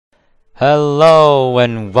Hello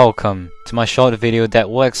and welcome to my short video that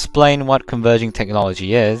will explain what converging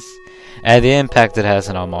technology is and the impact it has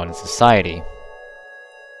on our modern society.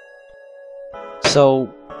 So,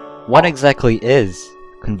 what exactly is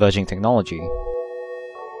converging technology?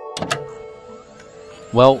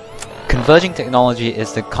 Well, converging technology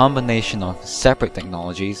is the combination of separate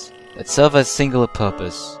technologies that serve a singular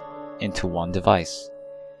purpose into one device.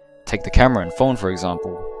 Take the camera and phone, for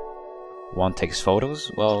example. One takes photos,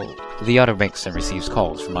 while the other makes and receives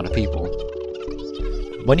calls from other people.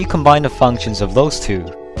 When you combine the functions of those two,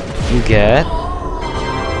 you get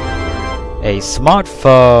a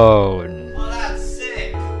smartphone. Oh, that's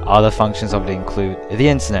sick. Other functions of it include the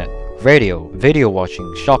internet, radio, video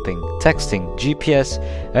watching, shopping, texting, GPS,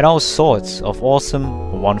 and all sorts of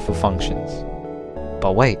awesome, wonderful functions.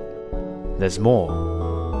 But wait, there's more.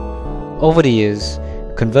 Over the years,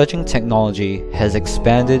 converging technology has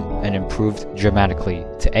expanded and improved dramatically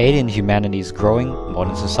to aid in humanity's growing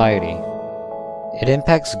modern society. It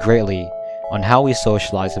impacts greatly on how we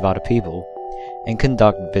socialize with other people and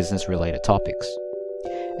conduct business-related topics.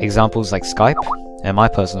 Examples like Skype, and my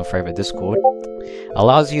personal favorite Discord,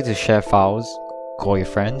 allows you to share files, call your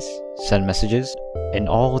friends, send messages, in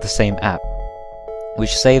all the same app,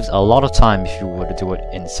 which saves a lot of time if you were to do it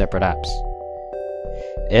in separate apps.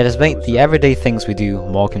 It has made the everyday things we do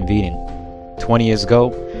more convenient. 20 years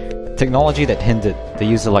ago, technology that hindered the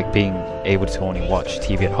user like being able to only watch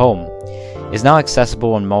TV at home is now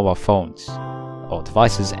accessible on mobile phones or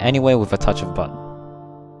devices anywhere with a touch of a button.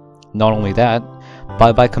 Not only that,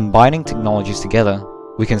 but by combining technologies together,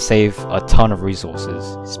 we can save a ton of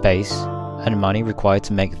resources, space, and money required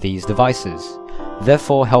to make these devices,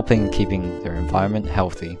 therefore helping keeping their environment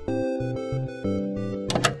healthy.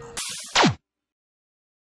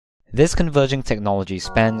 This converging technology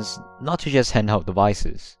spans not to just handheld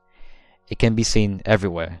devices. It can be seen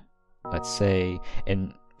everywhere. Let's say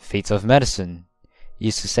in feats of medicine,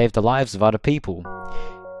 used to save the lives of other people.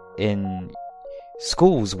 In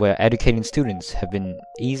schools where educating students have been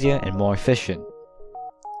easier and more efficient.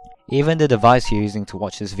 Even the device you're using to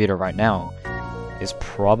watch this video right now is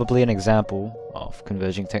probably an example of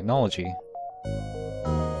converging technology.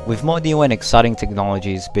 With more new and exciting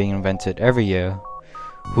technologies being invented every year,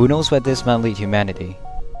 who knows where this might lead humanity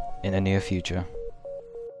in the near future.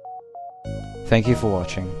 Thank you for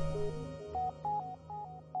watching.